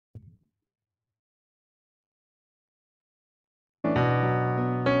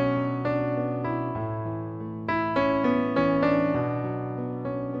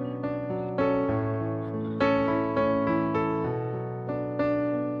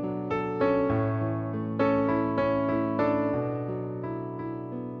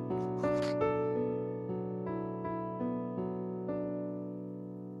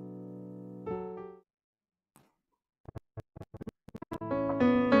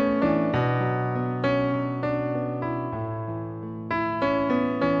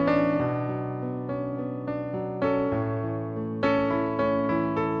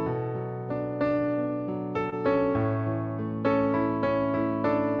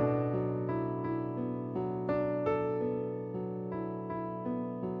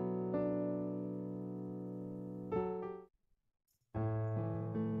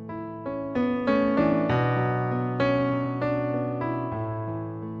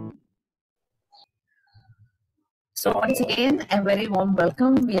So once again, a very warm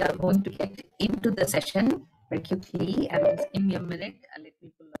welcome. We are going to get into the session very quickly, and just give me a minute. Let me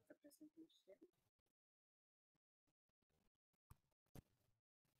pull up the presentation.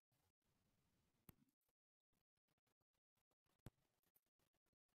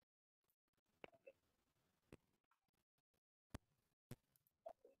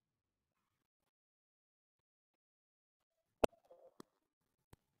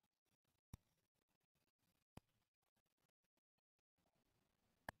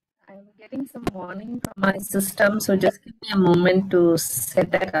 I'm getting some warning from my system, so just give me a moment to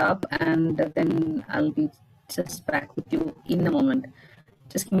set that up, and then I'll be just back with you in a moment.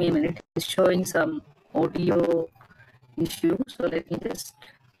 Just give me a minute. It's showing some audio issue, so let me just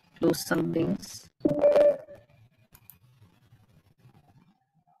close some things.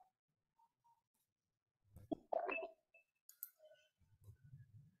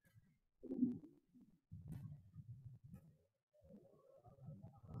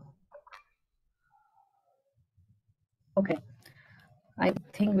 Okay, I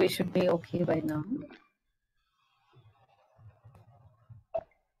think we should be okay by now.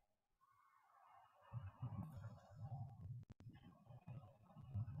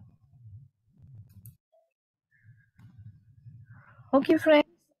 Okay, friends,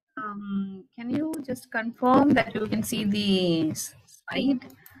 can you just confirm that you can see the slide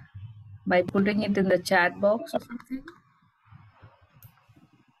by putting it in the chat box or something?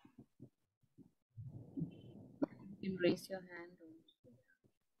 You can raise your hand.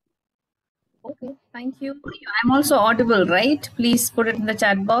 Okay, thank you. I'm also audible, right? Please put it in the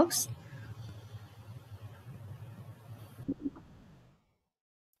chat box.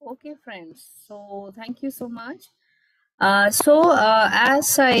 Okay, friends. So thank you so much. As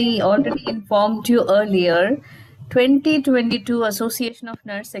I already informed you earlier, 2022 Association of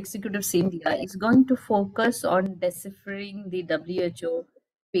Nurse Executives India is going to focus on deciphering the WHO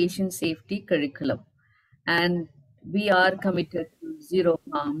patient safety curriculum, and we are committed to zero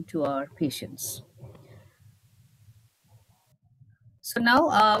harm to our patients. So now,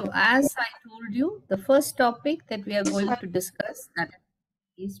 as I told you, the first topic that we are going to discuss that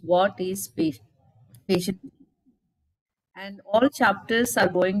is what is patient, and all chapters are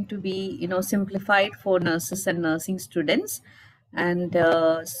going to be simplified for nurses and nursing students. And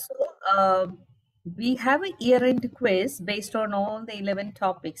we have a year-end quiz based on all the 11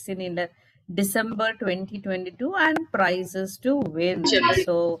 topics in the December 2022, and prizes to win.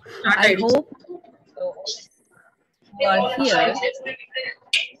 So I hope you are here.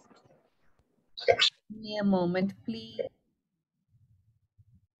 Give me a moment, please.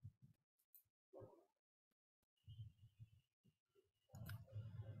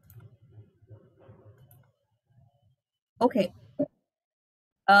 Okay.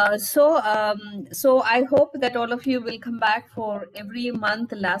 So I hope that all of you will come back for every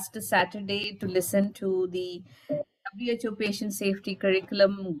month last Saturday to listen to the WHO patient safety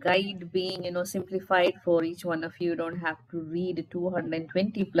curriculum guide being, simplified for each one of you. You don't have to read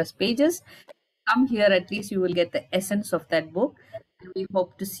 220 plus pages. Come here, at least you will get the essence of that book. And we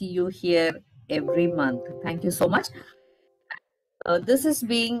hope to see you here every month. Thank you so much. This is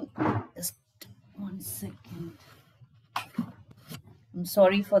being, just 1 second. I'm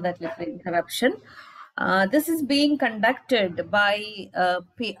sorry for that little interruption. This is being conducted by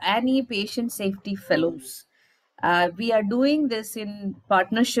Annie Patient Safety Fellows. We are doing this in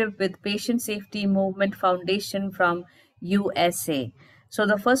partnership with Patient Safety Movement Foundation from USA. So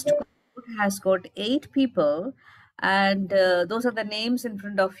the first cohort has got 8 people, and those are the names in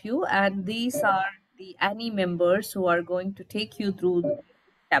front of you. And these are the Annie members who are going to take you through the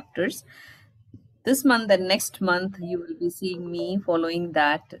chapters. This month and next month you will be seeing me following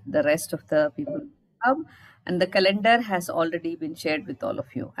that the rest of the people come, and the calendar has already been shared with all of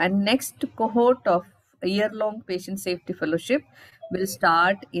you. And next cohort of a year-long patient safety fellowship will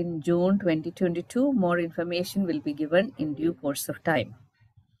start in June 2022. More information will be given in due course of time.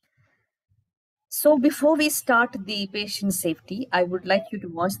 So before we start the patient safety, I would like you to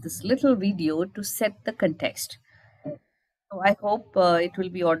watch this little video to set the context. So I hope it will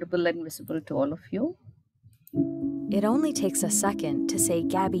be audible and visible to all of you. It only takes a second to say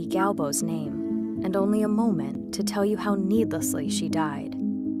Gabby Galbo's name, and only a moment to tell you how needlessly she died.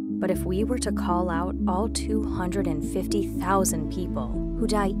 But if we were to call out all 250,000 people who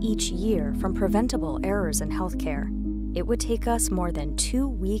die each year from preventable errors in healthcare, it would take us more than 2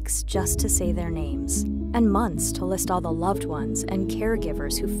 weeks just to say their names, and months to list all the loved ones and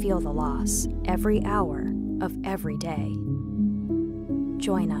caregivers who feel the loss every hour of every day.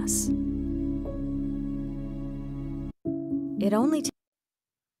 Join us.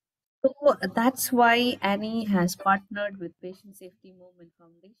 So So that's why Annie has partnered with Patient Safety Movement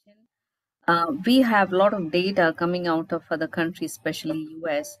Foundation. We have a lot of data coming out of other countries, especially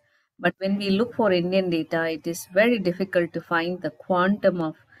US. But when we look for Indian data, it is very difficult to find the quantum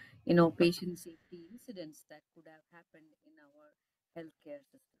of, patient safety incidents that could have happened in our healthcare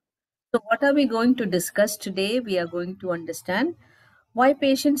system. So, what are we going to discuss today? We are going to understand why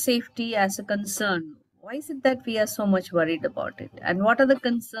patient safety as a concern. Why is it that we are so much worried about it? And what are the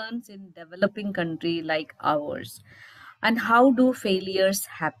concerns in developing country like ours? And how do failures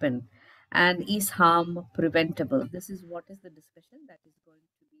happen? And is harm preventable? This is what is the discussion that is going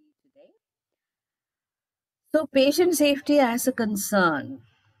to be today. So, patient safety as a concern.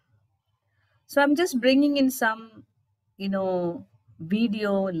 So, I'm just bringing in some,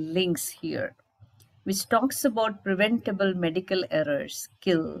 video links here, which talks about preventable medical errors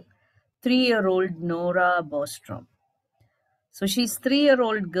kill 3-year-old Nora Bostrom. So she's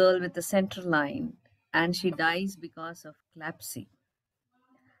 3-year-old girl with a central line, and she dies because of CLAPSI.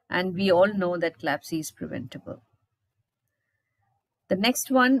 And we all know that CLAPSI is preventable. The next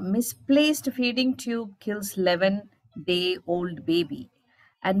one, misplaced feeding tube kills 11-day-old baby.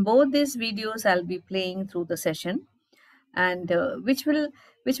 And both these videos I'll be playing through the session, and which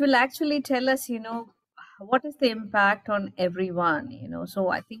will actually tell us, what is the impact on everyone. So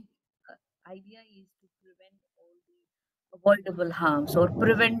I think idea is to prevent all the avoidable harms or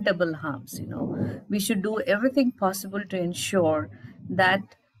preventable harms. We should do everything possible to ensure that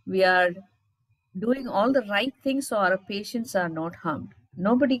we are doing all the right things so our patients are not harmed.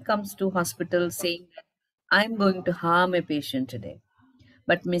 Nobody comes to hospital saying that I'm going to harm a patient today,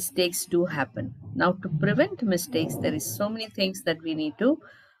 but mistakes do happen. Now, to prevent mistakes, there is so many things that we need to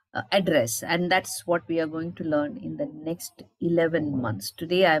address, and that's what we are going to learn in the next 11 months.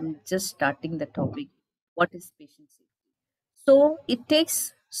 Today I'm just starting the topic, what is patient safety. So it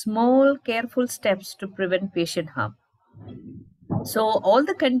takes small careful steps to prevent patient harm. So all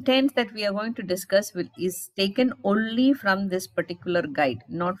the content that we are going to discuss is taken only from this particular guide,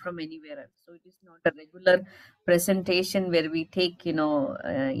 not from anywhere else. So it is not a regular presentation where we take,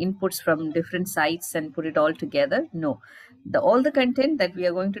 inputs from different sites and put it all together. No, all the content that we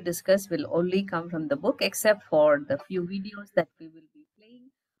are going to discuss will only come from the book, except for the few videos that we will be playing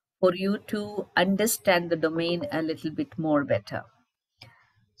for you to understand the domain a little bit more better.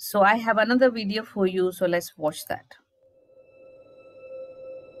 So I have another video for you. So let's watch that.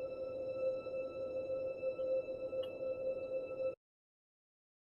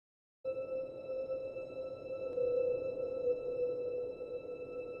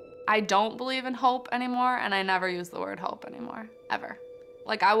 I don't believe in hope anymore, and I never use the word hope anymore, ever.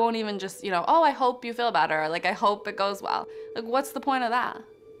 Like, I won't even just, oh, I hope you feel better. Like, I hope it goes well. Like, what's the point of that?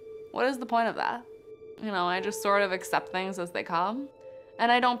 What is the point of that? I just sort of accept things as they come,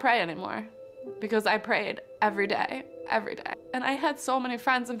 and I don't pray anymore because I prayed every day, every day. And I had so many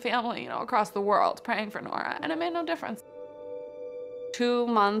friends and family, across the world praying for Nora, and it made no difference. 2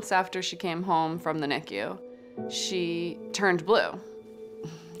 months after she came home from the NICU, she turned blue.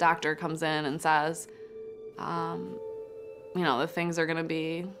 Doctor comes in and says, the things are gonna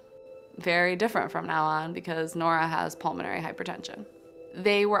be very different from now on because Nora has pulmonary hypertension.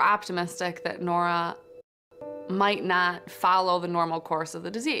 They were optimistic that Nora might not follow the normal course of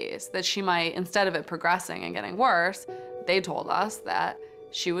the disease, that she might, instead of it progressing and getting worse, they told us that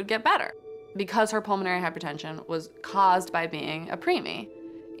she would get better because her pulmonary hypertension was caused by being a preemie.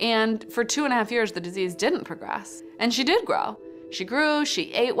 And for 2.5 years, the disease didn't progress, and she did grow. She grew,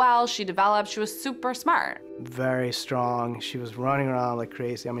 she ate well, she developed, she was super smart. Very strong. She was running around like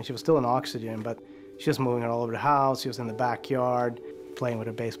crazy. I mean, she was still in oxygen, but she was moving all over the house. She was in the backyard, playing with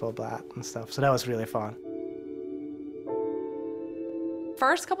her baseball bat and stuff. So that was really fun.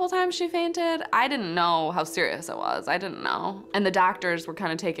 First couple times she fainted, I didn't know how serious it was. I didn't know. And the doctors were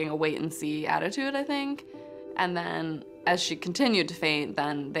kind of taking a wait and see attitude, I think. And then as she continued to faint,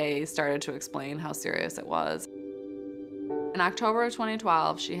 then they started to explain how serious it was. In October of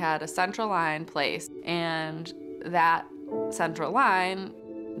 2012, she had a central line placed, and that central line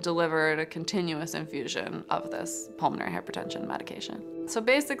delivered a continuous infusion of this pulmonary hypertension medication. So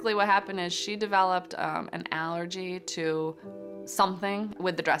basically what happened is she developed an allergy to something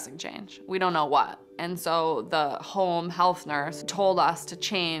with the dressing change. We don't know what. And so the home health nurse told us to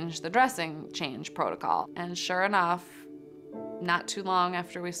change the dressing change protocol. And sure enough, not too long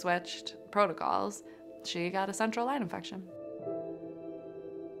after we switched protocols, she got a central line infection.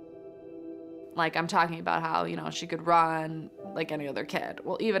 Like, I'm talking about how, she could run like any other kid.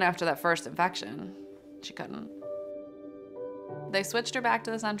 Well, even after that first infection, she couldn't. They switched her back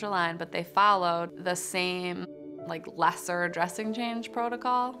to the central line, but they followed the same, like, lesser dressing change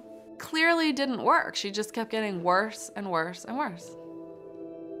protocol. clearly didn't work. She just kept getting worse and worse and worse.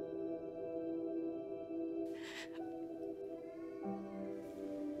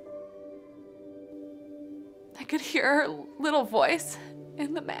 I could hear her little voice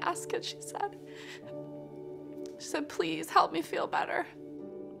in the mask, and she said, please help me feel better.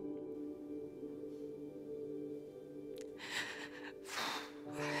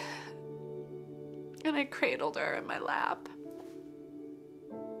 And I cradled her in my lap,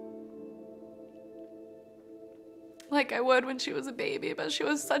 like I would when she was a baby, but she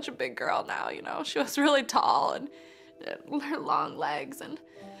was such a big girl now, you know. She was really tall and her long legs, and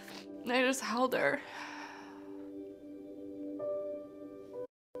I just held her.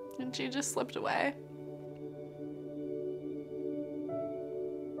 And she just slipped away.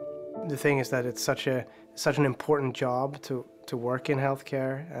 The thing is that it's such an important job to work in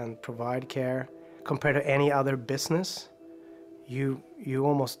healthcare and provide care. Compared to any other business, you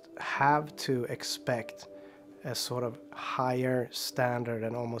almost have to expect a sort of higher standard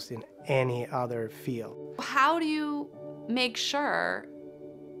than almost in any other field. How do you make sure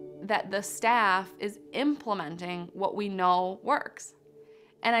that the staff is implementing what we know works?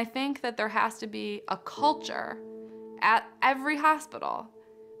 And I think that there has to be a culture at every hospital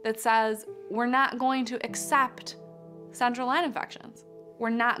that says we're not going to accept central line infections.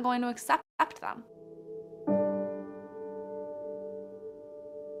 We're not going to accept them.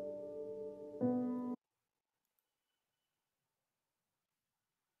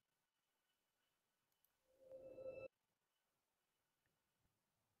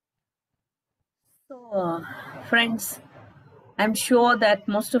 So, friends, I'm sure that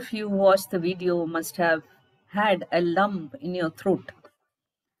most of you who watched the video must have had a lump in your throat.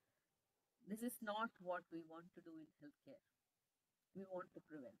 This is not what we want to do in healthcare. We want to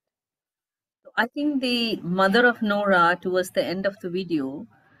prevent. So I think the mother of Nora, towards the end of the video,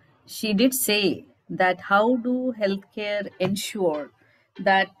 she did say that how do healthcare ensure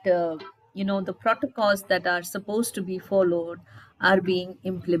that the protocols that are supposed to be followed are being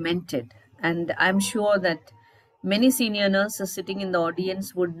implemented. And I'm sure that many senior nurses sitting in the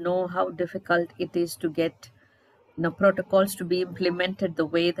audience would know how difficult it is to get protocols to be implemented the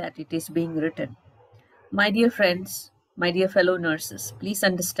way that it is being written. My dear friends, my dear fellow nurses, please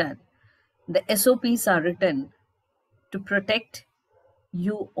understand the SOPs are written to protect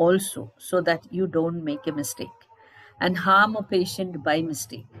you also, so that you don't make a mistake and harm a patient by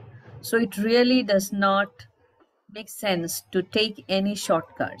mistake. So it really does not make sense to take any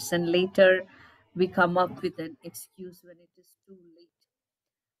shortcuts and later we come up with an excuse when it is too late.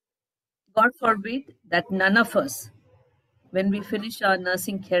 God forbid that none of us, when we finish our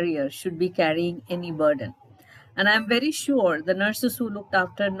nursing career, should be carrying any burden. And I'm very sure the nurses who looked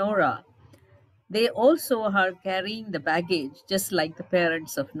after Nora, they also are carrying the baggage just like the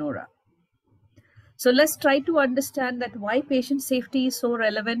parents of Nora. So let's try to understand that why patient safety is so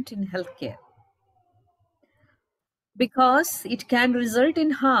relevant in healthcare. Because it can result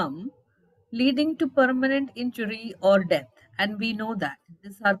in harm leading to permanent injury or death. And we know that.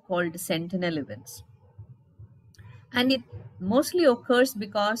 These are called sentinel events. And it mostly occurs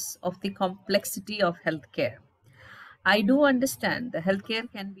because of the complexity of healthcare. I do understand the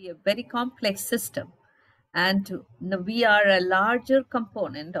healthcare can be a very complex system, and we are a larger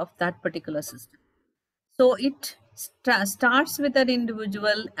component of that particular system. So it starts with an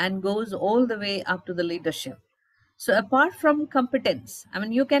individual and goes all the way up to the leadership. So apart from competence, I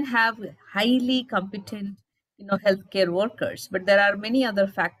mean, you can have highly competent, healthcare workers, but there are many other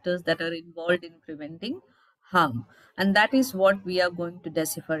factors that are involved in preventing harm. And that is what we are going to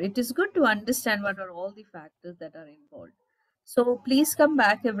decipher. It is good to understand what are all the factors that are involved. So please come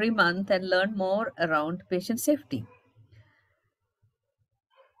back every month and learn more around patient safety.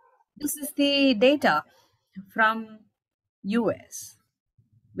 This is the data from US,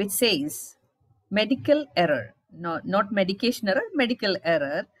 which says medical error, not medication error, medical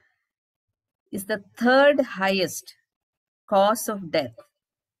error is the third highest cause of death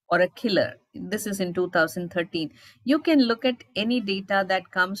or a killer. This is in 2013. You can look at any data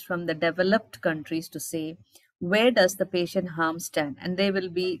that comes from the developed countries to say where does the patient harm stand, and they will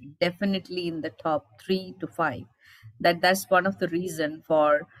be definitely in the top 3 to 5. That's one of the reason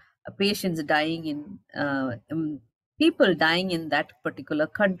for patients dying people dying in that particular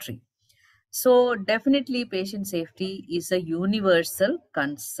country. So definitely patient safety is a universal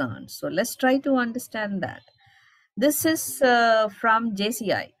concern. So let's try to understand that. This is from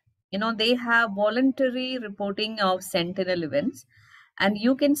JCI. They have voluntary reporting of sentinel events. And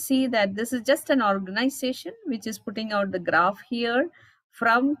you can see that this is just an organization which is putting out the graph here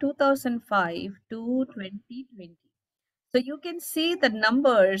from 2005 to 2020. So you can see the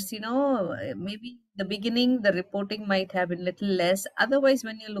numbers, maybe the beginning, the reporting might have been little less. Otherwise,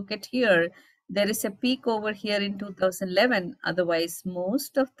 when you look at here, there is a peak over here in 2011. Otherwise,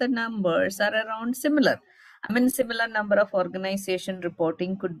 most of the numbers are around similar. I mean, similar number of organization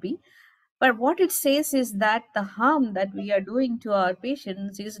reporting could be. But what it says is that the harm that we are doing to our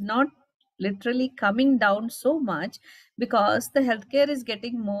patients is not literally coming down so much because the healthcare is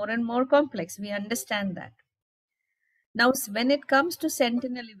getting more and more complex. We understand that. Now, when it comes to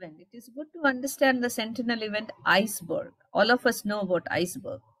Sentinel event, it is good to understand the Sentinel event iceberg. All of us know about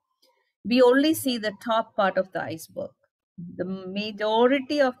iceberg. We only see the top part of the iceberg. The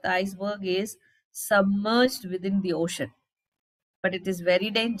majority of the iceberg is submerged within the ocean, but it is very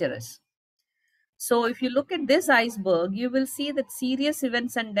dangerous. So, if you look at this iceberg, you will see that serious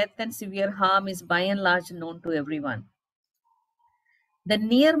events and death and severe harm is by and large known to everyone. The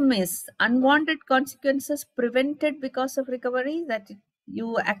near miss, unwanted consequences prevented because of recovery, that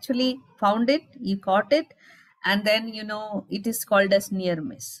you actually found it, you caught it, and then it is called as near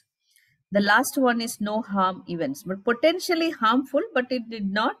miss. The last one is no harm events, but potentially harmful, but it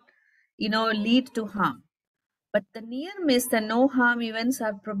did not lead to harm. But the near miss, the no harm events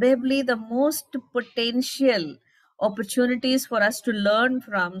are probably the most potential opportunities for us to learn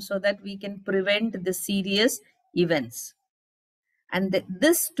from so that we can prevent the serious events. And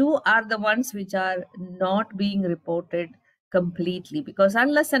these two are the ones which are not being reported completely, because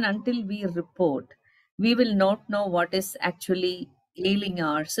unless and until we report, we will not know what is actually ailing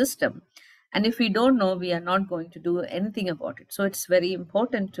our system. And if we don't know, we are not going to do anything about it. So it's very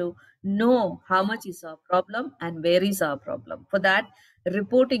important to know how much is our problem and where is our problem. For that,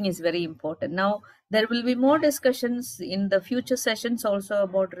 reporting is very important. Now, there will be more discussions in the future sessions also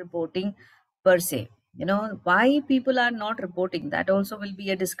about reporting per se. Why people are not reporting, that also will be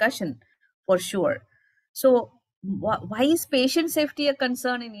a discussion for sure. So why is patient safety a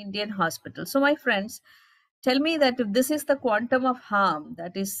concern in Indian hospitals? So my friends, tell me that if this is the quantum of harm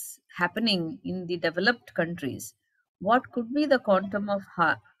that is happening in the developed countries, what could be the quantum of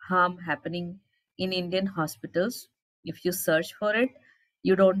harm happening in Indian hospitals? If you search for it,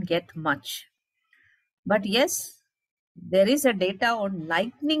 you don't get much. But yes, there is a data on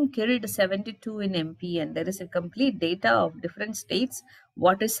lightning killed 72 in MP, and there is a complete data of different states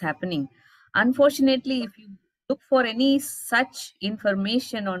what is happening. Unfortunately, if you look for any such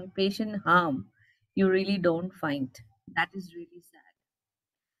information on patient harm, you really don't find. That is really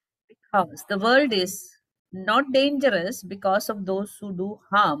sad, because the world is not dangerous because of those who do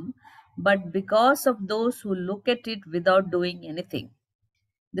harm, but because of those who look at it without doing anything.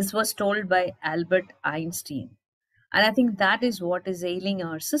 This was told by Albert Einstein. And I think that is what is ailing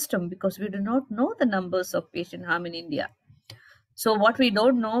our system, because we do not know the numbers of patient harm in India. So, what we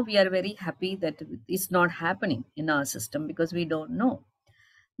don't know, we are very happy that it's not happening in our system because we don't know.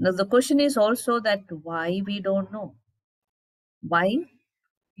 Now, the question is also that why we don't know. Why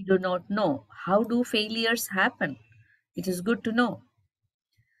we do not know? How do failures happen? It is good to know.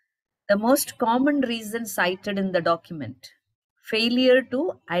 The most common reason cited in the document: failure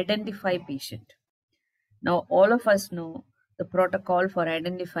to identify patient. Now, all of us know the protocol for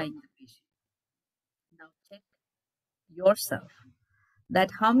identifying the patient. Now, check yourself that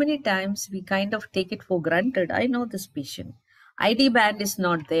how many times we kind of take it for granted. I know this patient. ID band is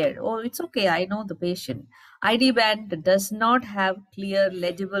not there. Oh, it's okay. I know the patient. ID band does not have clear,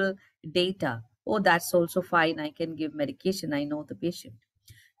 legible data. Oh, that's also fine. I can give medication. I know the patient.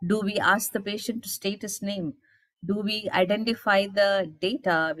 Do we ask the patient to state his name? Do we identify the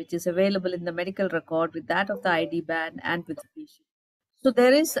data which is available in the medical record with that of the ID band and with the patient? So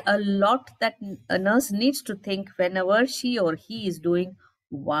there is a lot that a nurse needs to think whenever she or he is doing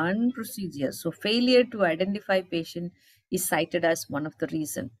one procedure. So failure to identify patient is cited as one of the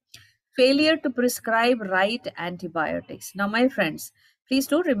reason. Failure to prescribe right antibiotics. Now, my friends, please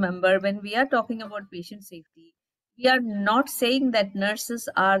do remember, when we are talking about patient safety, we are not saying that nurses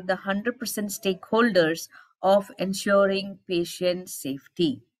are the 100% stakeholders of ensuring patient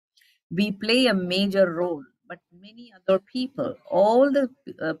safety. We play a major role, but many other people, all the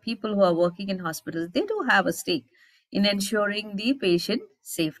people who are working in hospitals, they do have a stake in ensuring the patient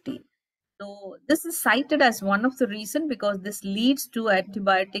safety. So this is cited as one of the reason, because this leads to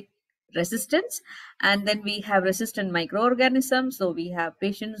antibiotic resistance, and then we have resistant microorganisms. So we have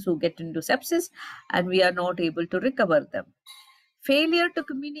patients who get into sepsis and we are not able to recover them. Failure to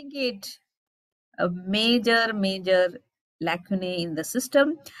communicate, a major lacunae in the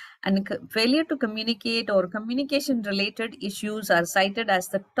system, and failure to communicate or communication related issues are cited as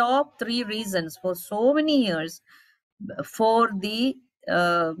the top 3 reasons for so many years for the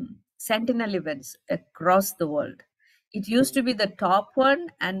sentinel events across the world. It used to be the top one,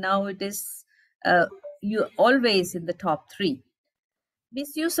 and now it is uh, you always in the top three.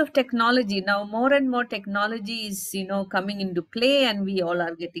 Misuse of technology. Now more and more technology is, coming into play, and we all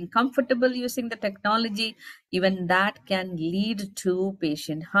are getting comfortable using the technology. Even that can lead to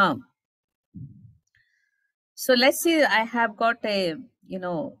patient harm. So let's say I have got a,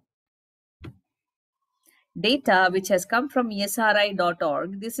 data which has come from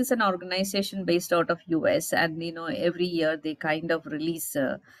esri.org. This is an organization based out of US, and every year they kind of release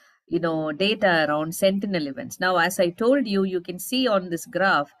data around sentinel events. Now, as I told you, you can see on this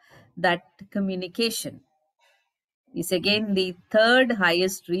graph that communication is again the third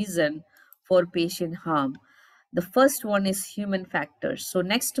highest reason for patient harm. The first one is human factors. So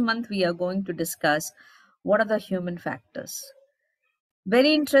next month we are going to discuss what are the human factors.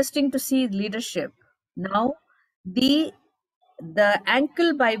 Very interesting to see leadership. Now, the the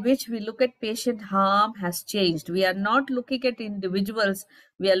angle by which we look at patient harm has changed. We are not looking at individuals,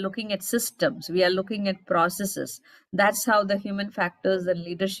 we are looking at systems, we are looking at processes. That's how the human factors and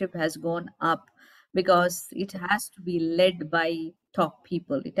leadership has gone up, because it has to be led by top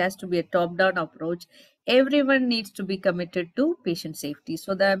people. It has to be a top down approach. Everyone needs to be committed to patient safety.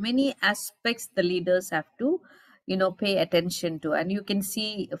 So there are many aspects the leaders have to pay attention to. And you can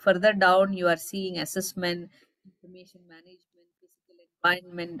see further down, you are seeing assessment, information management, physical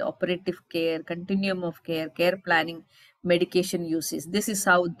environment, operative care, continuum of care, care planning, medication uses. This is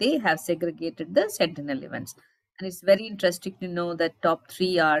how they have segregated the sentinel events. And it's very interesting to know that top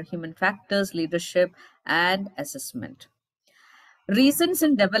three are human factors, leadership, and assessment. Reasons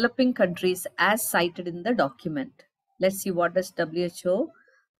in developing countries as cited in the document. Let's see what does WHO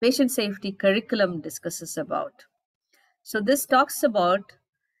patient safety curriculum discusses about. So this talks about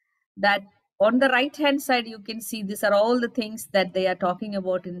that on the right hand side, you can see these are all the things that they are talking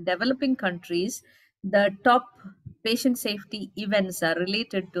about in developing countries. The top patient safety events are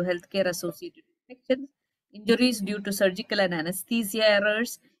related to healthcare associated infections, injuries due to surgical and anesthesia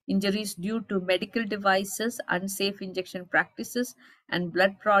errors, injuries due to medical devices, unsafe injection practices and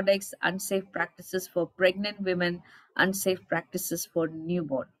blood products, unsafe practices for pregnant women, unsafe practices for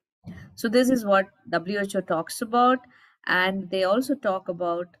newborn. So this is what WHO talks about, and they also talk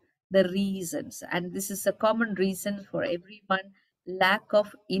about the reasons, and this is a common reason for everyone: lack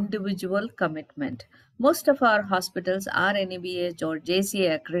of individual commitment. Most of our hospitals are NABH or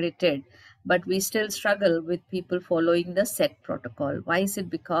JCA accredited, but we still struggle with people following the set protocol. Why is it?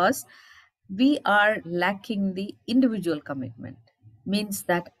 Because we are lacking the individual commitment. Means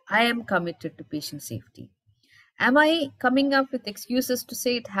that I am committed to patient safety. Am I coming up with excuses to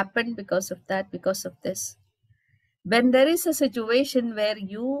say it happened because of that, because of this? When there is a situation where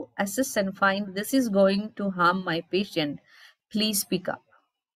you assess and find this is going to harm my patient, please speak up.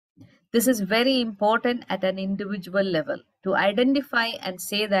 This is very important at an individual level to identify and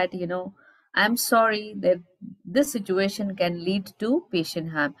say that, I'm sorry that this situation can lead to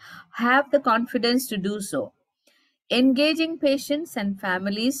patient harm. Have the confidence to do so. Engaging patients and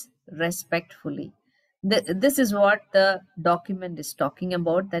families respectfully. This is what the document is talking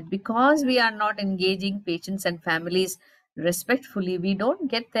about, that because we are not engaging patients and families respectfully, we don't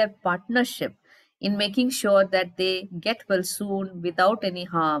get their partnership in making sure that they get well soon without any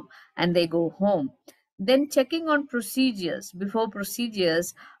harm and they go home. Then checking on procedures. Before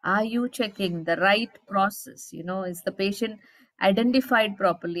procedures, are you checking the right process? Is the patient identified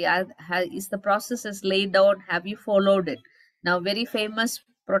properly? Is the process is laid out? Have you followed it? Now, very famous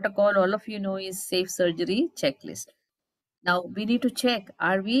protocol, all of you know, is safe surgery checklist. Now, we need to check,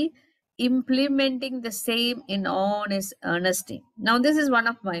 are we implementing the same in honest earnesty? Now, this is one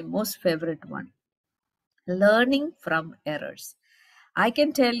of my most favorite one. Learning from errors. I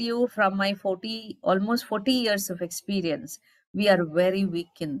can tell you from my almost 40 years of experience, we are very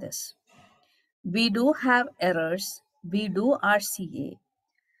weak in this. We do have errors, we do RCA,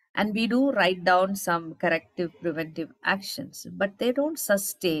 and we do write down some corrective preventive actions, but they don't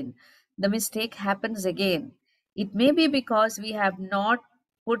sustain. The mistake happens again. It may be because we have not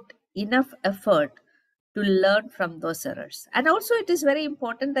put enough effort to learn from those errors. And also, it is very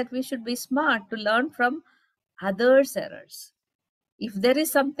important that we should be smart to learn from others' errors. If there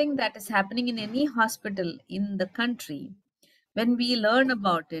is something that is happening in any hospital in the country, when we learn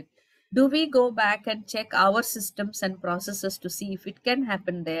about it, do we go back and check our systems and processes to see if it can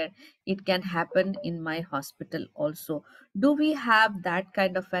happen there, it can happen in my hospital also? Do we have that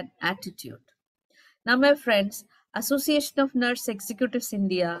kind of an attitude? Now, my friends, Association of Nurse Executives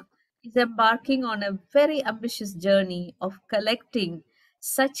India is embarking on a very ambitious journey of collecting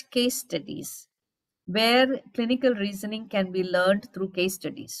such case studies where clinical reasoning can be learned through case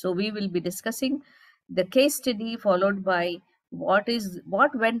studies. So we will be discussing the case study followed by what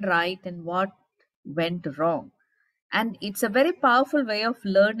went right and what went wrong. And it's a very powerful way of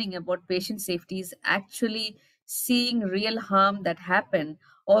learning about patient safety, is actually seeing real harm that happened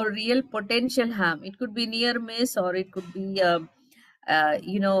or real potential harm. It could be near miss, or it could be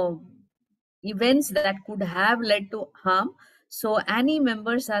you know, events that could have led to harm. So any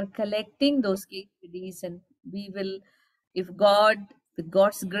members are collecting those case studies, and we will, if God, with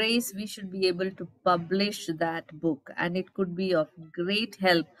God's grace, we should be able to publish that book, and it could be of great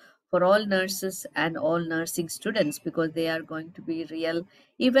help for all nurses and all nursing students, because they are going to be real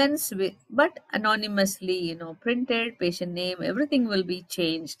events with, but anonymously, you know, printed, patient name, everything will be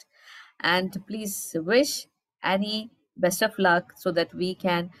changed. And please wish Annie best of luck so that we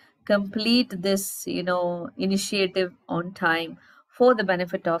can complete this, you know, initiative on time for the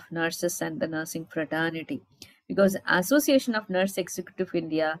benefit of nurses and the nursing fraternity, because Association of Nurse Executive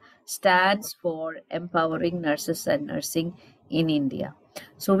India stands for empowering nurses and nursing in India.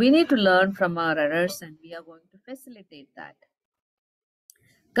 So we need to learn from our errors, and we are going to facilitate that.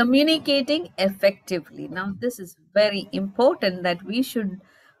 Communicating effectively. Now, this is very important, that we should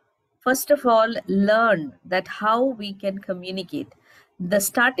first of all learn that how we can communicate. The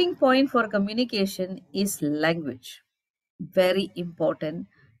starting point for communication is language. Very important,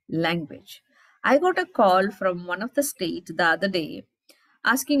 language. I got a call from one of the state the other day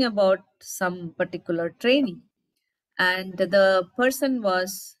asking about some particular training, and the person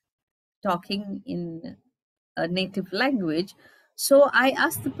was talking in a native language. So I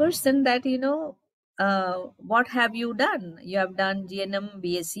asked the person that, you know, what have you done? You have done GNM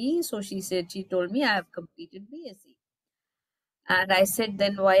BSc. So she told me I have completed BSc. And I said,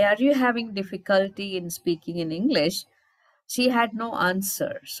 then why are you having difficulty in speaking in English? She had no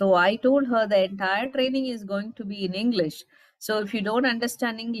answer. So I told her the entire training is going to be in English. So if you don't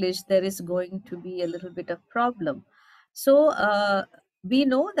understand English, there is going to be a little bit of problem. So we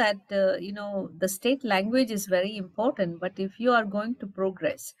know that, you know, the state language is very important, but if you are going to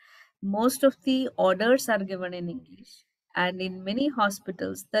progress, most of the orders are given in English. And in many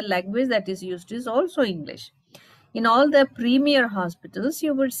hospitals, the language that is used is also English. In all the premier hospitals,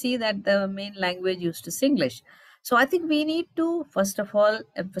 you would see that the main language used is English. So I think we need to, first of all,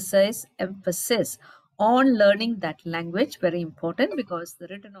 emphasis on learning that language, very important, because the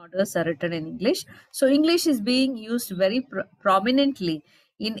written orders are written in English. So English is being used very prominently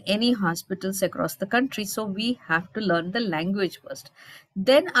in any hospitals across the country. So we have to learn the language first.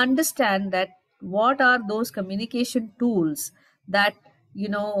 Then understand that what are those communication tools that, you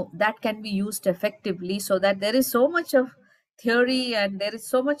know, that can be used effectively, so that there is so much of theory and there is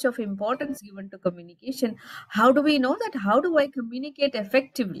so much of importance given to communication. How do we know that? How do I communicate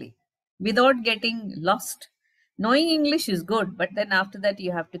effectively without getting lost? Knowing English is good, but then after that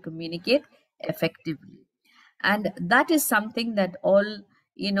you have to communicate effectively. And that is something that all,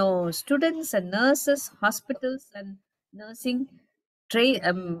 you know, students and nurses, hospitals and nursing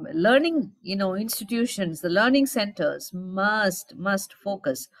learning, you know, institutions, the learning centers must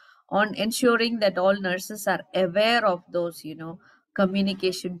focus on ensuring that all nurses are aware of those, you know,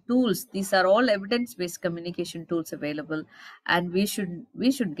 communication tools. These are all evidence based communication tools available, and we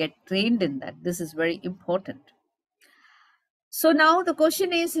should get trained in that. This is very important. So now the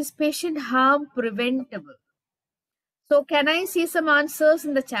question is patient harm preventable? So can I see some answers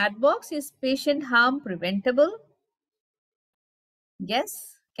in the chat box? Is patient harm preventable?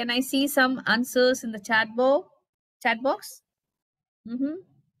 Yes. Can I see some answers in the chat box?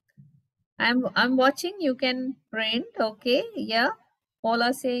 I'm watching. You can print. Okay. Yeah. All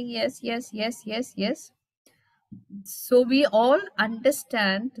are saying yes, yes, yes, yes, yes. So we all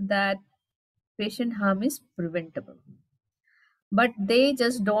understand that patient harm is preventable, but they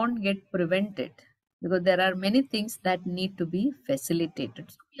just don't get prevented, because there are many things that need to be facilitated.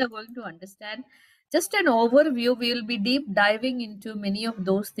 So we are going to understand just an overview. We will be deep diving into many of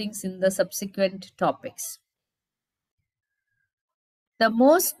those things in the subsequent topics. The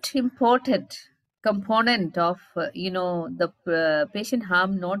most important component of, you know, the patient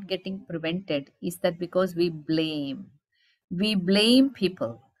harm not getting prevented is that because we blame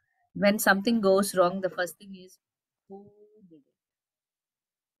people. When something goes wrong, the first thing is, who did it?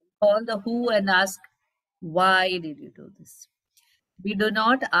 Call the who and ask, why did you do this? We do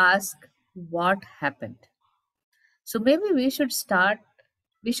not ask what happened. So maybe we should stop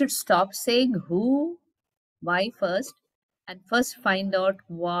saying who, why first, and first find out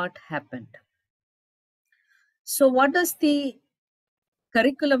what happened. So what does the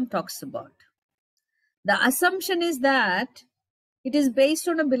curriculum talks about? The assumption is that it is based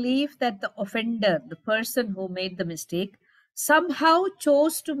on a belief that the offender, the person who made the mistake, somehow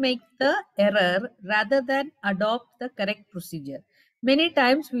chose to make the error rather than adopt the correct procedure. Many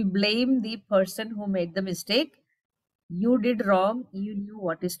times we blame the person who made the mistake. You did wrong, you knew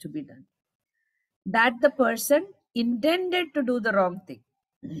what is to be done. That the person intended to do the wrong thing.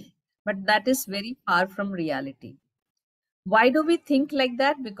 But that is very far from reality. Why do we think like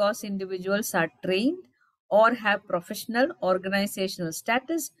that? Because individuals are trained or have professional organizational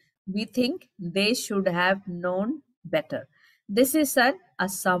status. We think they should have known better. This is an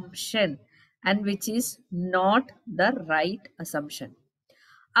assumption, and which is not the right assumption.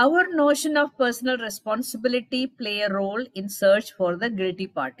 Our notion of personal responsibility play a role in search for the guilty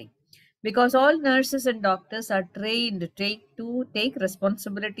party, because all nurses and doctors are trained to take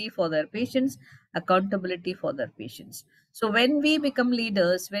responsibility for their patients, accountability for their patients. So when we become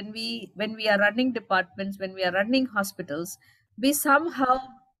leaders, when we are running departments, when we are running hospitals, we somehow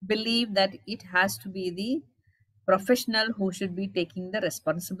believe that it has to be the professional who should be taking the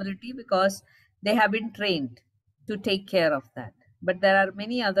responsibility because they have been trained to take care of that. But there are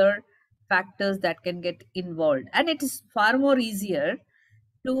many other factors that can get involved, and it is far more easier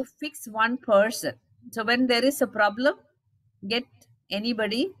to fix one person. So when there is a problem, get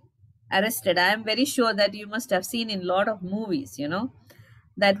anybody arrested. I am very sure that you must have seen in a lot of movies,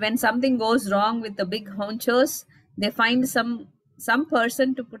 that when something goes wrong with the big honchos, they find some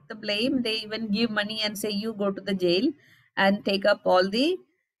person to put the blame. They even give money and say you go to the jail and take up all the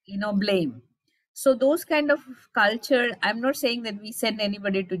blame. So those kind of culture, I'm not saying that we send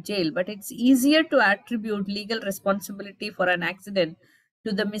anybody to jail, but it's easier to attribute legal responsibility for an accident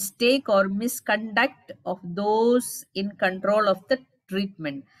to the mistake or misconduct of those in control of the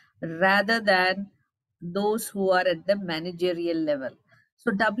treatment rather than those who are at the managerial level.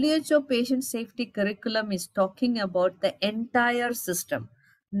 So WHO patient safety curriculum is talking about the entire system,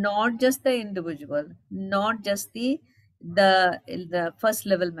 not just the individual, not just the first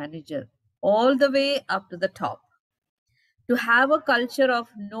level manager, all the way up to the top. To have a culture of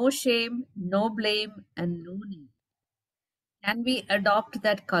no shame, no blame, and no need. Can we adopt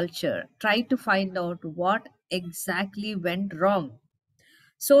that culture? Try to find out what exactly went wrong.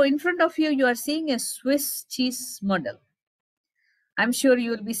 So, in front of you, you are seeing a Swiss cheese model. I'm sure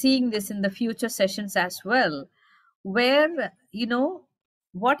you will be seeing this in the future sessions as well, where,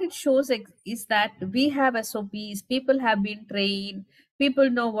 what it shows is that we have SOPs, people have been trained, people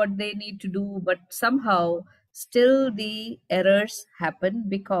know what they need to do, but somehow still the errors happen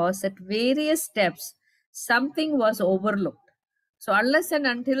because at various steps something was overlooked. So unless and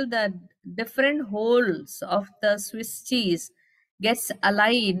until the different holes of the Swiss cheese gets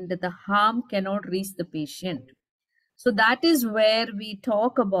aligned, the harm cannot reach the patient. So that is where we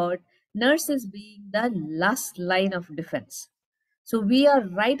talk about nurses being the last line of defense. So we are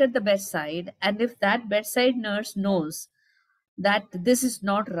right at the bedside, and if that bedside nurse knows that this is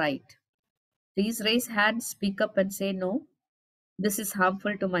not right, please raise hands, speak up, and say, no, this is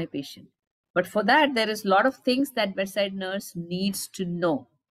harmful to my patient. But for that, there is a lot of things that bedside nurse needs to know.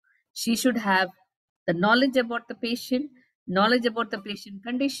 She should have the knowledge about the patient, knowledge about the patient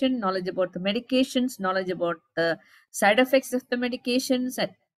condition, knowledge about the medications, knowledge about the side effects of the medications,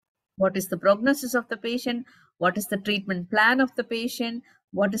 and what is the prognosis of the patient, what is the treatment plan of the patient,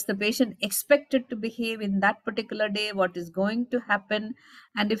 what is the patient expected to behave in that particular day, what is going to happen,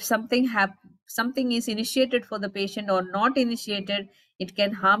 and if something is initiated for the patient or not initiated, it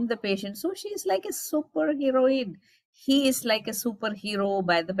can harm the patient. So she is like a superheroine. He is like a superhero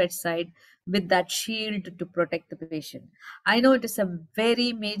by the bedside with that shield to protect the patient. I know it is a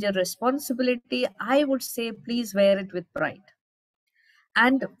very major responsibility. I would say please wear it with pride.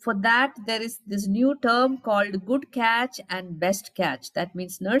 And for that, there is this new term called good catch and best catch. That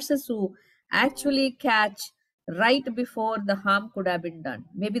means nurses who actually catch right before the harm could have been done.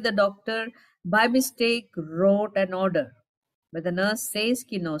 Maybe the doctor by mistake wrote an order, but the nurse says,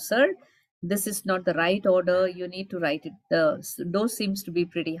 no, sir, this is not the right order. You need to write it. The dose seems to be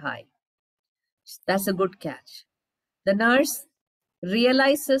pretty high. That's a good catch. The nurse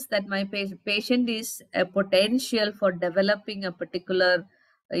realizes that my patient is a potential for developing a particular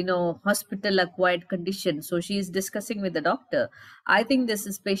hospital acquired condition, so she is discussing with the doctor, I think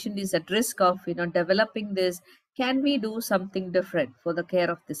this patient is at risk of developing this. Can we do something different for the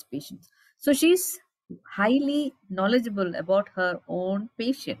care of this patient? So she's highly knowledgeable about her own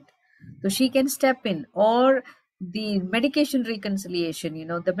patient, so she can step in. Or the medication reconciliation,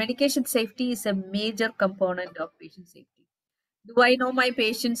 the medication safety is a major component of patient safety. Do I know my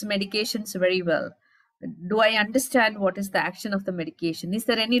patient's medications very well? Do I understand what is the action of the medication? Is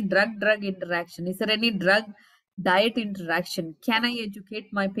there any drug interaction? Is there any drug diet interaction? Can I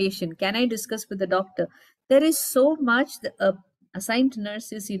educate my patient? Can I discuss with the doctor? there is so much the assigned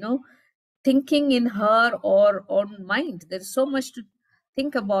nurse is, thinking in her or own mind. There's so much to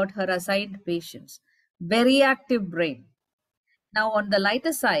think about her assigned patients. Very active brain. Now, on the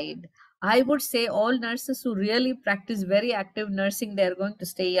lighter side, I would say all nurses who really practice very active nursing, they are going to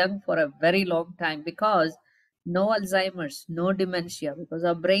stay young for a very long time, because no Alzheimer's, no dementia, because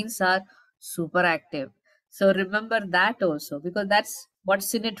our brains are super active. So remember that also, because that's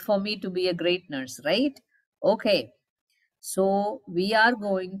what's in it for me to be a great nurse, right? Okay. So we are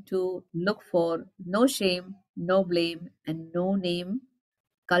going to look for no shame, no blame, and no name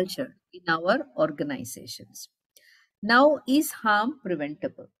culture in our organizations. Now, is harm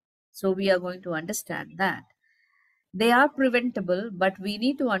preventable? So we are going to understand that. They are preventable, but we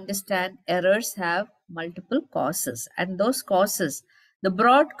need to understand errors have multiple causes. And those causes, the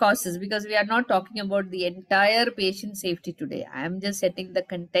broad causes, because we are not talking about the entire patient safety today. I am just setting the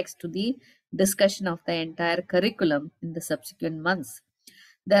context to the discussion of the entire curriculum in the subsequent months.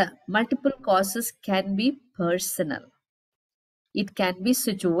 The multiple causes can be personal, it can be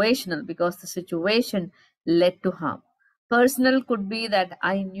situational because the situation led to harm. Personal could be that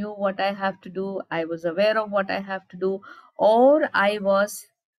I knew what I have to do, I was aware of what I have to do, or I was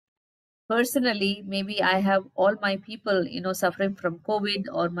personally, maybe I have all my people, suffering from COVID,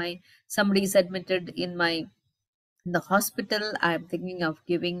 or my somebody is admitted in the hospital. I'm thinking of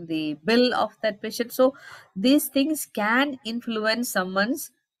giving the bill of that patient. So these things can influence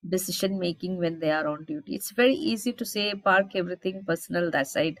someone's decision making when they are on duty. It's very easy to say park everything personal that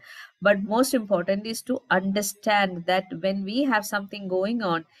side, but most important is to understand that when we have something going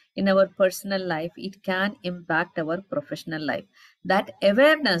on in our personal life, it can impact our professional life. That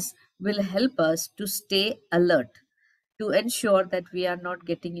awareness will help us to stay alert, to ensure that we are not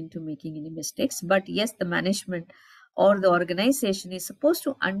getting into making any mistakes. But yes, the management or the organization is supposed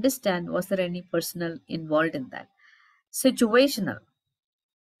to understand, was there any personal involved in that. Situational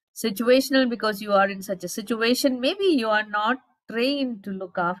situational because you are in such a situation, maybe you are not trained to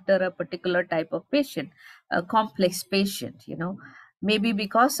look after a particular type of patient, a complex patient, maybe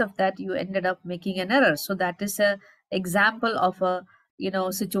because of that you ended up making an error. So that is a example of a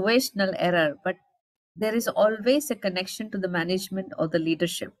situational error. But there is always a connection to the management or the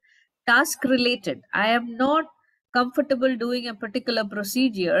leadership. Task related, I am not comfortable doing a particular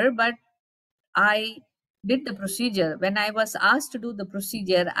procedure, but I did the procedure. When I was asked to do the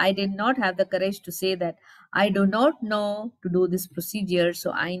procedure, I did not have the courage to say that I do not know to do this procedure, so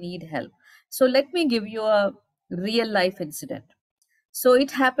I need help. So let me give you a real life incident. So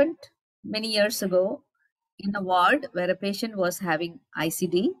it happened many years ago in a ward where a patient was having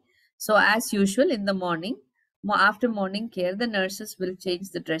ICD. So as usual in the morning, after morning care, the nurses will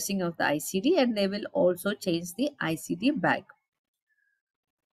change the dressing of the ICD, and they will also change the ICD bag.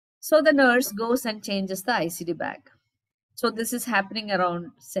 So the nurse goes and changes the ICD bag. So this is happening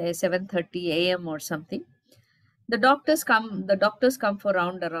around say 7:30 a.m. or something. The doctors come for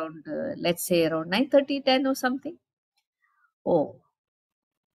around let's say around 9:30, 10 or something. Oh,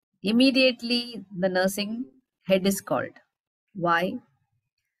 immediately the nursing head is called. Why?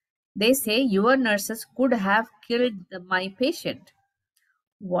 They say your nurses could have killed my patient.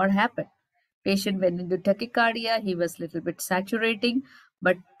 What happened? Patient went into tachycardia. He was a little bit saturating,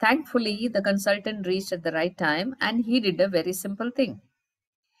 but thankfully the consultant reached at the right time and he did a very simple thing.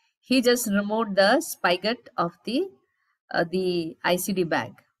 He just removed the spigot of the ICD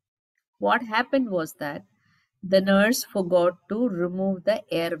bag. What happened was that the nurse forgot to remove the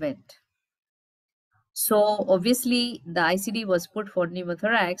air vent. So obviously the ICD was put for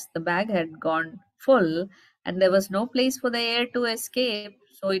pneumothorax. The bag had gone full and there was no place for the air to escape.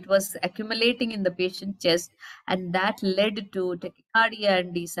 So it was accumulating in the patient's chest, and that led to tachycardia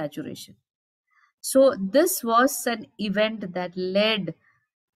and desaturation. So this was an event that led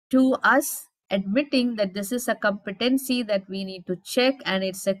to us admitting that this is a competency that we need to check, and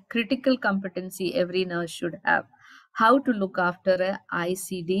it's a critical competency every nurse should have, how to look after a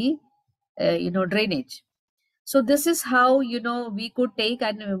ICD drainage. So this is how we could take,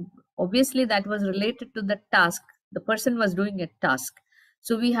 and obviously that was related to the task. The person was doing a task,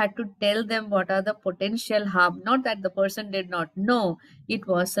 so we had to tell them what are the potential harm, not that the person did not know, it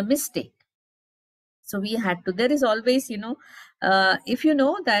was a mistake. So we had to, there is always if you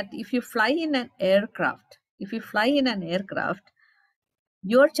know that if you fly in an aircraft,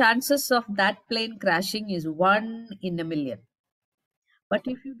 your chances of that plane crashing is 1 in a million. But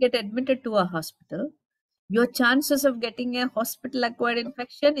if you get admitted to a hospital, your chances of getting a hospital acquired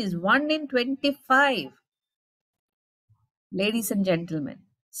infection is 1 in 25. Ladies and gentlemen,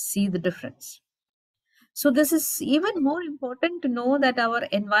 see the difference. So this is even more important to know that our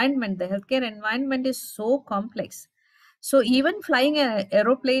environment, the healthcare environment, is so complex. So even flying an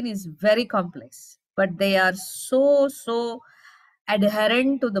aeroplane is very complex, but they are so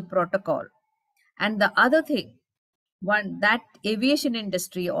adherent to the protocol. And the other thing, one, that aviation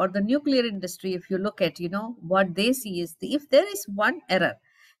industry or the nuclear industry, if you look at, what they see is, if there is one error,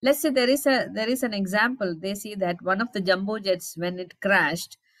 let's say there is an example, they see that one of the jumbo jets, when it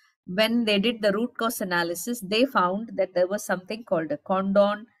crashed, when they did the root cause analysis, they found that there was something called a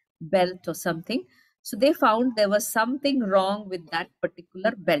condon belt or something. So they found there was something wrong with that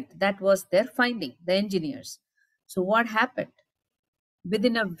particular belt. That was their finding, the engineers. So what happened?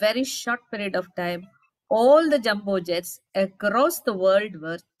 Within a very short period of time, all the jumbo jets across the world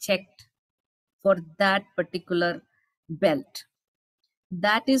were checked for that particular belt.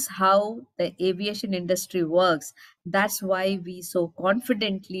 That is how the aviation industry works. That's why we so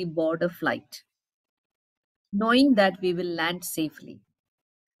confidently board a flight, knowing that we will land safely.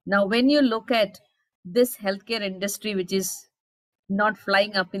 Now, when you look at this healthcare industry, which is not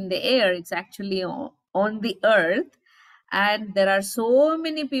flying up in the air, it's actually on the earth, and there are so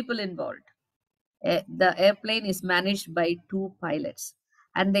many people involved. The airplane is managed by two pilots,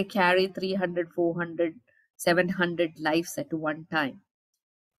 and they carry 300, 400, 700 lives at one time.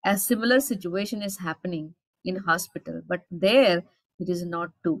 A similar situation is happening in hospital, but there it is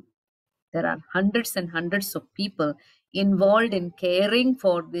not two. There are hundreds and hundreds of people involved in caring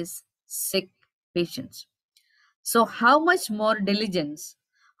for these sick patients. So how much more diligence,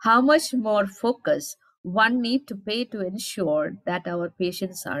 how much more focus one need to pay to ensure that our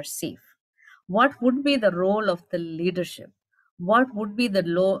patients are safe? What would be the role of the leadership? What would be the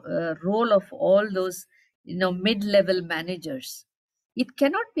role of all those, mid-level managers? It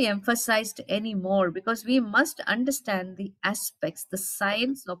cannot be emphasized anymore, because we must understand the aspects, the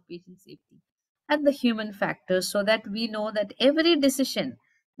science of patient safety and the human factors, so that we know that every decision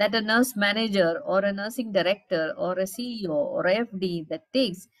that a nurse manager or a nursing director or a CEO or a FD that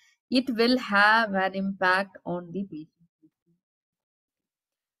takes, it will have an impact on the patient.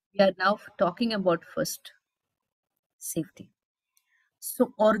 We are now talking about first safety.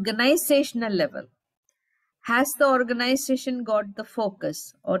 So organizational level, has the organization got the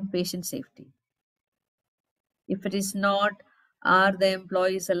focus on patient safety? If it is not, are the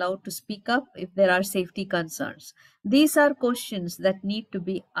employees allowed to speak up if there are safety concerns? These are questions that need to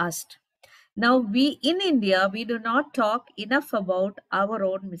be asked. Now, we in India, we do not talk enough about our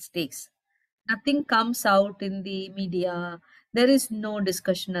own mistakes. Nothing comes out in the media. There is no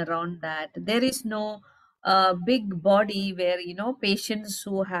discussion around that. There is no big body where, patients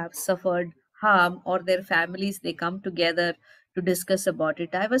who have suffered harm or their families, they come together to discuss about it.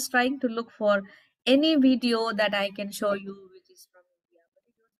 I was trying to look for any video that I can show you which is from India, but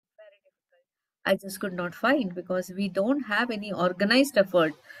it was very difficult. I just could not find, because we don't have any organized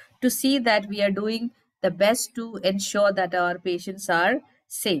effort to see that we are doing the best to ensure that our patients are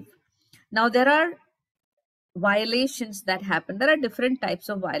safe. Now, there are violations that happen. There are different types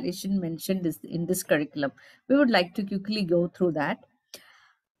of violation mentioned in this curriculum. We would like to quickly go through that.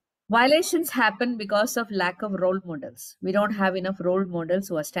 Violations happen because of lack of role models. We don't have enough role models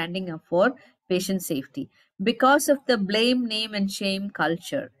who are standing up for patient safety. Because of the blame, name, and shame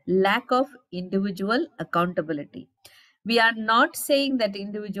culture, lack of individual accountability. We are not saying that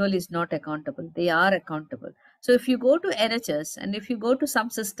individual is not accountable. They are accountable. So if you go to NHS and if you go to some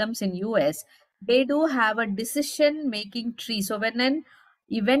systems in US, they do have a decision making tree. So when an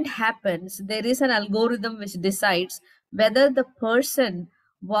event happens, there is an algorithm which decides whether the person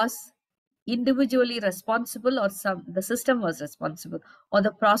was individually responsible, or the system was responsible, or the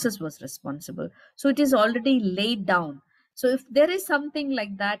process was responsible. So it is already laid down. So if there is something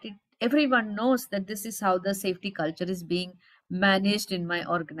like that, everyone knows that this is how the safety culture is being managed in my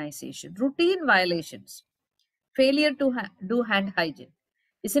organization. Routine violations, failure to do hand hygiene,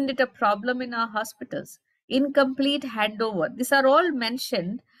 isn't it a problem in our hospitals? Incomplete handover, these are all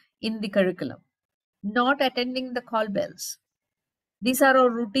mentioned in the curriculum. Not attending the call bells, these are all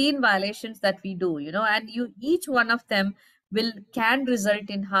routine violations that we do, and each one of them can result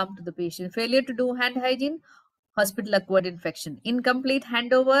in harm to the patient. Failure to do hand hygiene, hospital acquired infection. Incomplete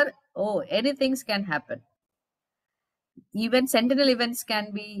handover, oh, anything can happen. Even sentinel events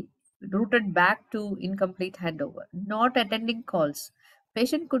can be routed back to incomplete handover. Not attending calls.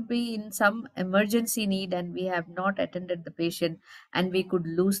 Patient could be in some emergency need and we have not attended the patient, and we could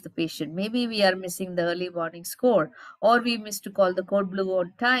lose the patient. Maybe we are missing the early warning score, or we missed to call the code blue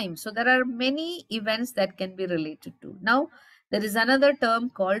on time. So there are many events that can be related to. Now, there is another term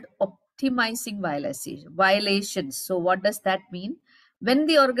called optimizing violations. So what does that mean? When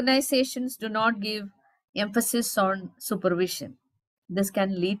the organizations do not give emphasis on supervision. This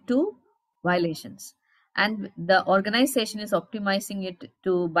can lead to violations. And the organization is optimizing it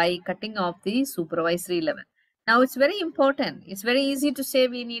to by cutting off the supervisory level. Now it's very important. It's very easy to say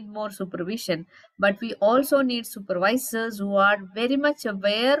we need more supervision, but we also need supervisors who are very much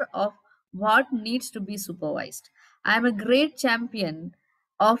aware of what needs to be supervised. I am a great champion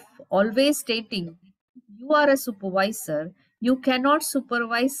of always stating you are a supervisor, you cannot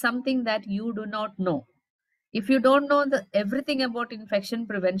supervise something that you do not know. If you don't know everything about infection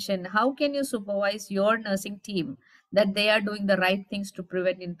prevention, how can you supervise your nursing team that they are doing the right things to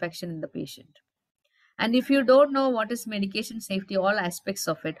prevent infection in the patient? And if you don't know what is medication safety, all aspects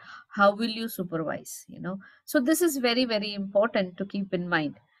of it, how will you supervise? So this is very, very important to keep in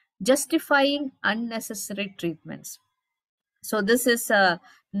mind. Justifying unnecessary treatments. So this is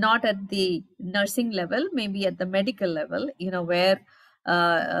not at the nursing level, maybe at the medical level, where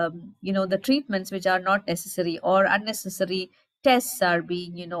the treatments which are not necessary or unnecessary tests are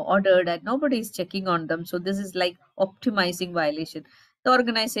being ordered and nobody is checking on them. So this is like optimizing violation. The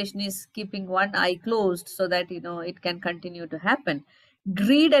organization is keeping one eye closed so that it can continue to happen.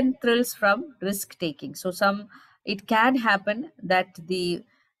 Greed and thrills from risk taking. So it can happen that the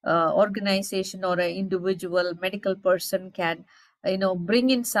organization or an individual medical person can bring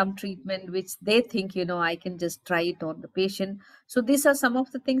in some treatment which they think I can just try it on the patient. So these are some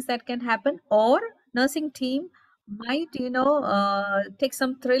of the things that can happen. Or nursing team might take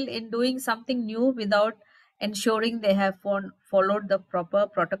some thrill in doing something new without ensuring they have followed the proper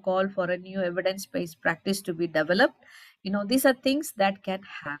protocol for a new evidence-based practice to be developed. These are things that can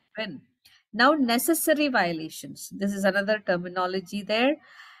happen. Now, necessary violations, this is another terminology there.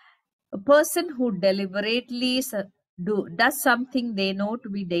 A person who deliberately does something they know to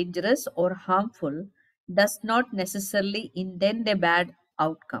be dangerous or harmful does not necessarily intend a bad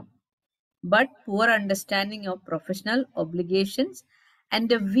outcome, but poor understanding of professional obligations and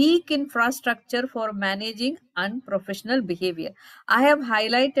a weak infrastructure for managing unprofessional behavior. I have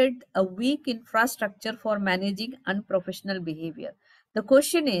highlighted a weak infrastructure for managing unprofessional behavior. The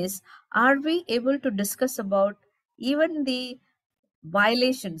question is, are we able to discuss about even the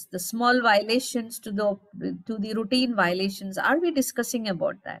violations, the small violations to the routine violations? Are we discussing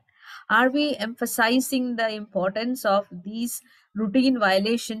about that? Are we emphasizing the importance of these routine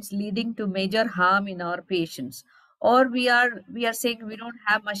violations leading to major harm in our patients? Or we are saying we don't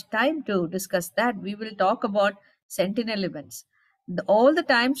have much time to discuss that, we will talk about sentinel events. All the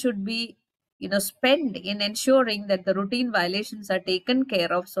time should be spent in ensuring that the routine violations are taken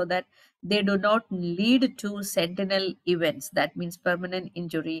care of so that they do not lead to sentinel events, that means permanent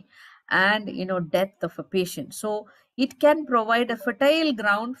injury and death of a patient. So it can provide a fertile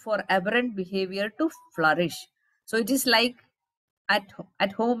ground for aberrant behavior to flourish. So it is like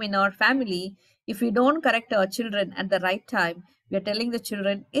at home in our family, if we don't correct our children at the right time, we are telling the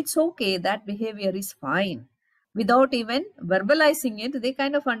children it's okay, that behavior is fine. Without even verbalizing it, they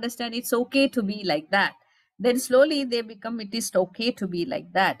kind of understand it's okay to be like that. Then slowly they become it is okay to be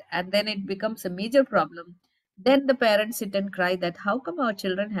like that, and then it becomes a major problem. Then the parents sit and cry that how come our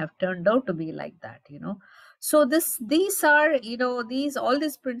children have turned out to be like that. So these are these all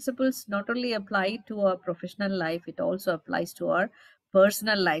these principles not only apply to our professional life, it also applies to our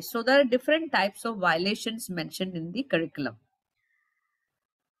personal life. So there are different types of violations mentioned in the curriculum.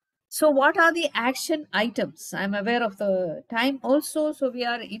 So what are the action items? I'm aware of the time also, so we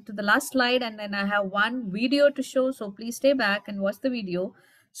are into the last slide, and then I have one video to show, so please stay back and watch the video.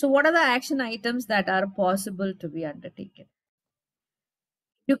 So what are the action items that are possible to be undertaken?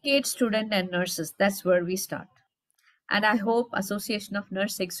 Educate student and nurses, that's where we start. And I hope Association of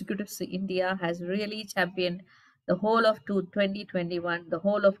Nurse Executives India has really championed the whole of 2021, the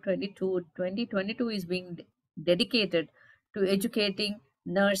whole of 2022 is being dedicated to educating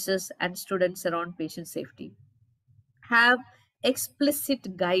nurses and students around patient safety. Have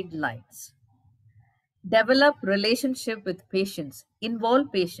explicit guidelines. Develop relationship with patients,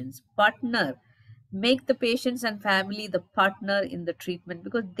 involve patients, partner, make the patients and family the partner in the treatment,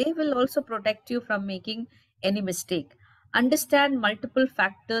 because they will also protect you from making any mistake. Understand multiple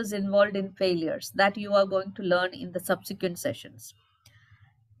factors involved in failures that you are going to learn in the subsequent sessions.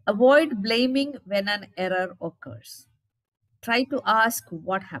 Avoid blaming when an error occurs. Try to ask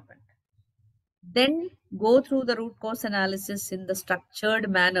what happened. Then go through the root cause analysis in the structured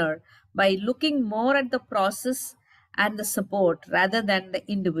manner by looking more at the process and the support rather than the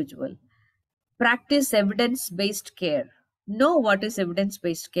individual. Practice evidence-based care. Know what is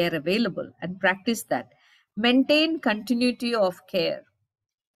evidence-based care available and practice that. Maintain continuity of care.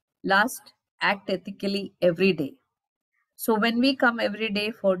 Last, act ethically every day. So when we come every day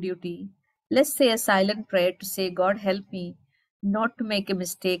for duty, let's say a silent prayer to say, God, help me not to make a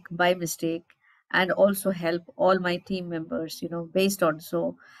mistake by mistake, and also help all my team members, based on.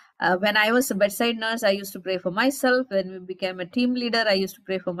 So, when I was a bedside nurse, I used to pray for myself. When we became a team leader, I used to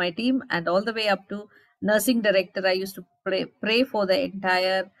pray for my team, and all the way up to nursing director, I used to pray for the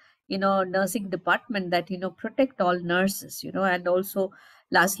entire, nursing department, that, protect all nurses, and also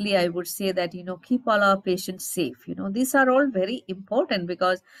lastly, I would say that, keep all our patients safe. These are all very important,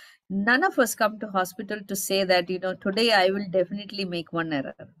 because none of us come to hospital to say that, today I will definitely make one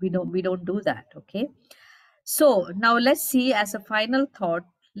error. We don't do that. Okay. So now let's see, as a final thought,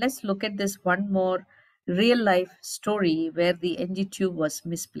 let's look at this one more real life story where the NG tube was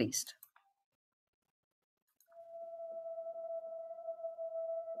misplaced.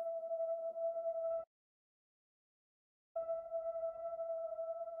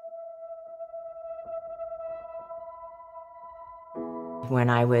 When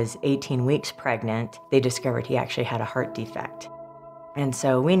I was 18 weeks pregnant, they discovered he actually had a heart defect. And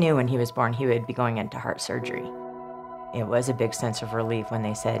so we knew when he was born he would be going into heart surgery. It was a big sense of relief when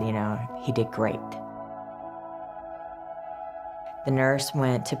they said, he did great. The nurse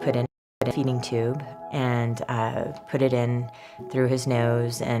went to put in a feeding tube and put it in through his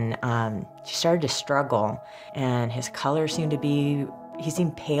nose, and she started to struggle, and his color seemed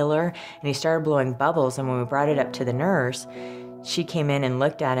paler, and he started blowing bubbles. And when we brought it up to the nurse, she came in and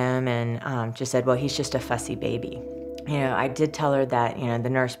looked at him and just said, well, he's just a fussy baby. I did tell her that, the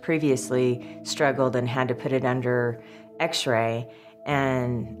nurse previously struggled and had to put it under x-ray.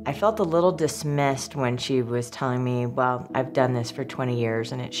 And I felt a little dismissed when she was telling me, well, I've done this for 20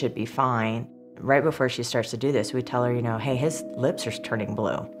 years and it should be fine. Right before she starts to do this, we tell her, hey, his lips are turning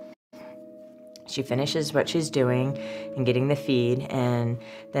blue. She finishes what she's doing and getting the feed, and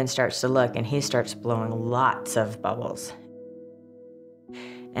then starts to look, and he starts blowing lots of bubbles.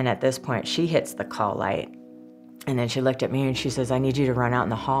 And at this point, she hits the call light. And then she looked at me and she says, I need you to run out in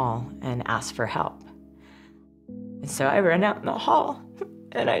the hall and ask for help. And so I ran out in the hall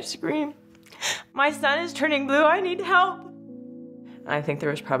and I screamed, my son is turning blue, I need help. And I think there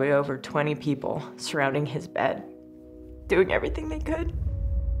was probably over 20 people surrounding his bed, doing everything they could.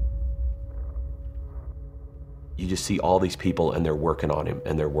 You just see all these people and they're working on him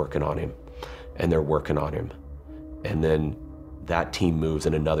and they're working on him and they're working on him. And then that team moves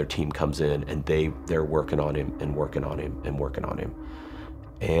and another team comes in and they're working on him and working on him and working on him.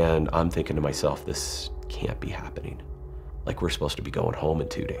 And I'm thinking to myself, this can't be happening. Like, we're supposed to be going home in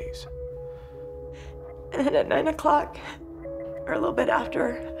 2 days. And then at 9 o'clock, or a little bit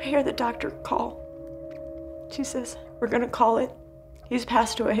after, I hear the doctor call. She says, we're gonna call it. He's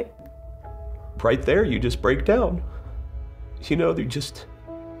passed away. Right there, you just break down.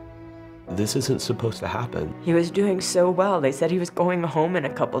 This isn't supposed to happen. He was doing so well. They said he was going home in a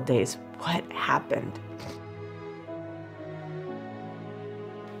couple days. What happened?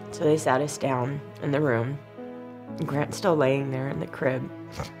 So they sat us down in the room. Grant's still laying there in the crib.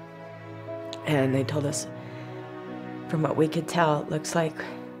 And they told us, from what we could tell, it looks like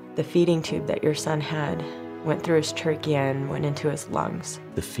the feeding tube that your son had went through his trachea and went into his lungs.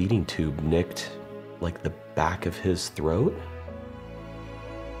 The feeding tube nicked like the back of his throat.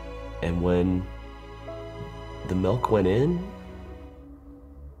 And when the milk went in,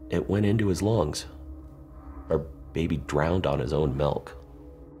 it went into his lungs. Our baby drowned on his own milk.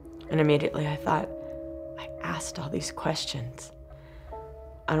 And immediately I thought, I asked all these questions.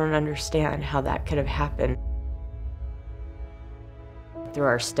 I don't understand how that could have happened. Through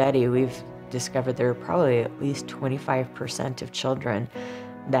our study, we've discovered there are probably at least 25% of children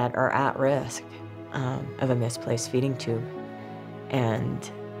that are at risk of a misplaced feeding tube. And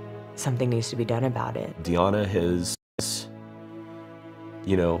something needs to be done about it. Deanna has,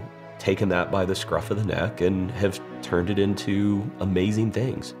 taken that by the scruff of the neck and have turned it into amazing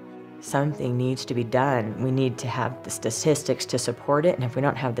things. Something needs to be done. We need to have the statistics to support it, and if we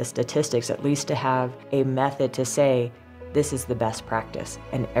don't have the statistics, at least to have a method to say, this is the best practice,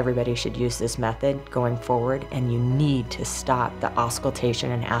 and everybody should use this method going forward, and you need to stop the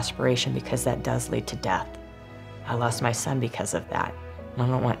auscultation and aspiration because that does lead to death. I lost my son because of that. I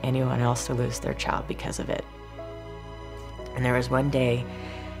don't want anyone else to lose their child because of it. And there was one day,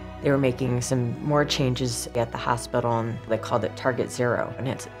 they were making some more changes at the hospital, and they called it Target Zero, and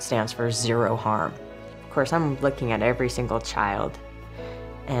it stands for zero harm. Of course, I'm looking at every single child,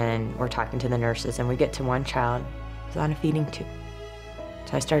 and we're talking to the nurses, and we get to one child who's on a feeding tube.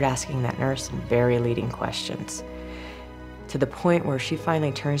 So I started asking that nurse some very leading questions, to the point where she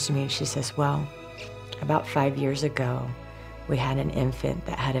finally turns to me and she says, well, about 5 years ago, we had an infant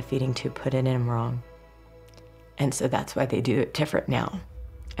that had a feeding tube put in him wrong. And so that's why they do it different now.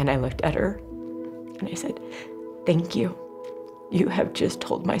 And I looked at her and I said, "Thank you. You have just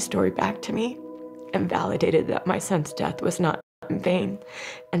told my story back to me and validated that my son's death was not in vain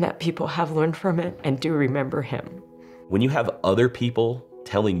and that people have learned from it and do remember him." When you have other people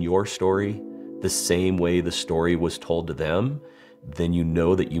telling your story the same way the story was told to them, then you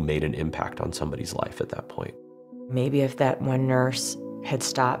know that you made an impact on somebody's life at that point. Maybe if that one nurse had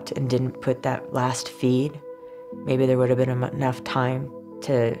stopped and didn't put that last feed, maybe there would have been enough time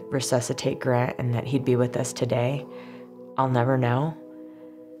to resuscitate Grant and that he'd be with us today. I'll never know.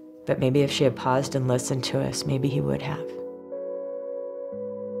 But maybe if she had paused and listened to us, maybe he would have.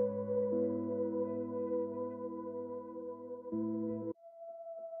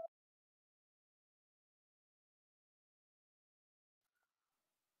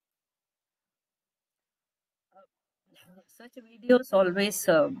 Such videos always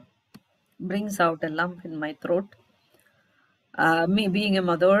brings out a lump in my throat. Me being a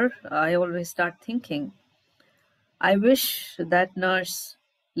mother, I always start thinking, I wish that nurse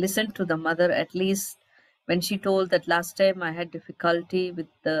listened to the mother at least when she told that last time I had difficulty with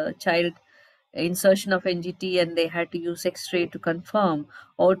the child insertion of NGT and they had to use X-ray to confirm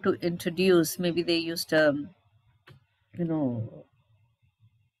or to introduce. Maybe they used, you know,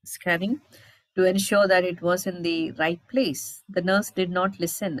 scanning to ensure that it was in the right place. The nurse did not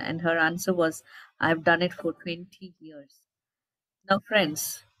listen, and her answer was, I've done it for 20 years. Now,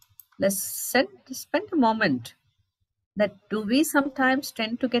 friends, spend a moment that do we sometimes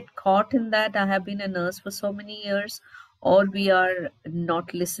tend to get caught in that I have been a nurse for so many years, or we are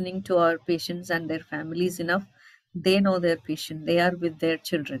not listening to our patients and their families enough. They know their patient, they are with their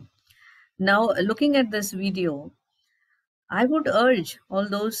children. Now, looking at this video, I would urge all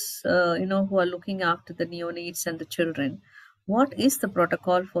those who are looking after the neonates and the children, what is the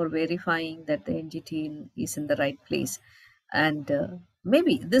protocol for verifying that the NGT is in the right place? And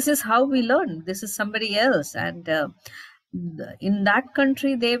maybe this is how we learn. This is somebody else, and in that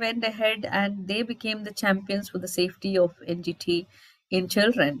country they went ahead and they became the champions for the safety of NGT in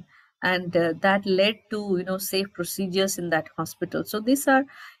children, and that led to safe procedures in that hospital. So these are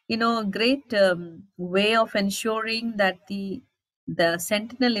a great way of ensuring that the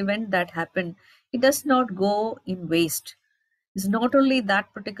sentinel event that happened, it does not go in waste. It's not only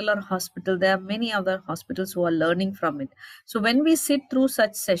that particular hospital, there are many other hospitals who are learning from it. So when we sit through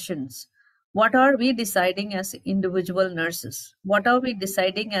such sessions, what are we deciding as individual nurses? What are we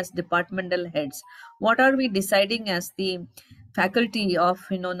deciding as departmental heads? What are we deciding as the faculty of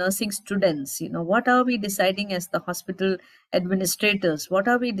nursing students? What are we deciding as the hospital administrators? What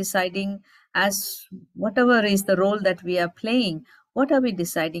are we deciding as whatever is the role that we are playing? What are we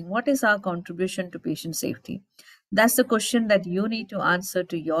deciding? What is our contribution to patient safety? That's the question that you need to answer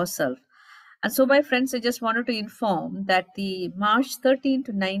to yourself. And so, my friends, I just wanted to inform that the March 13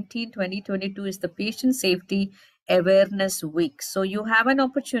 to 19, 2022 is the Patient Safety Awareness Week. So, you have an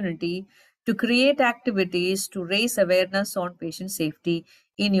opportunity to create activities to raise awareness on patient safety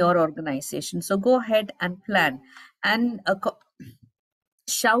in your organization. So, go ahead and plan. And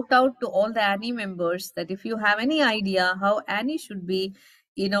shout out to all the Annie members that if you have any idea how Annie should be,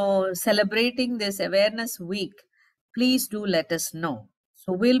 celebrating this awareness week, please do let us know.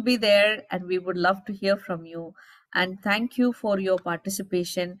 So we'll be there and we would love to hear from you. And thank you for your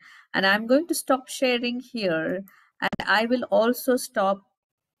participation. And I'm going to stop sharing here, and I will also stop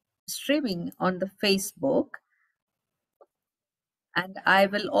streaming on the Facebook, and I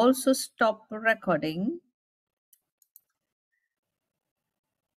will also stop recording.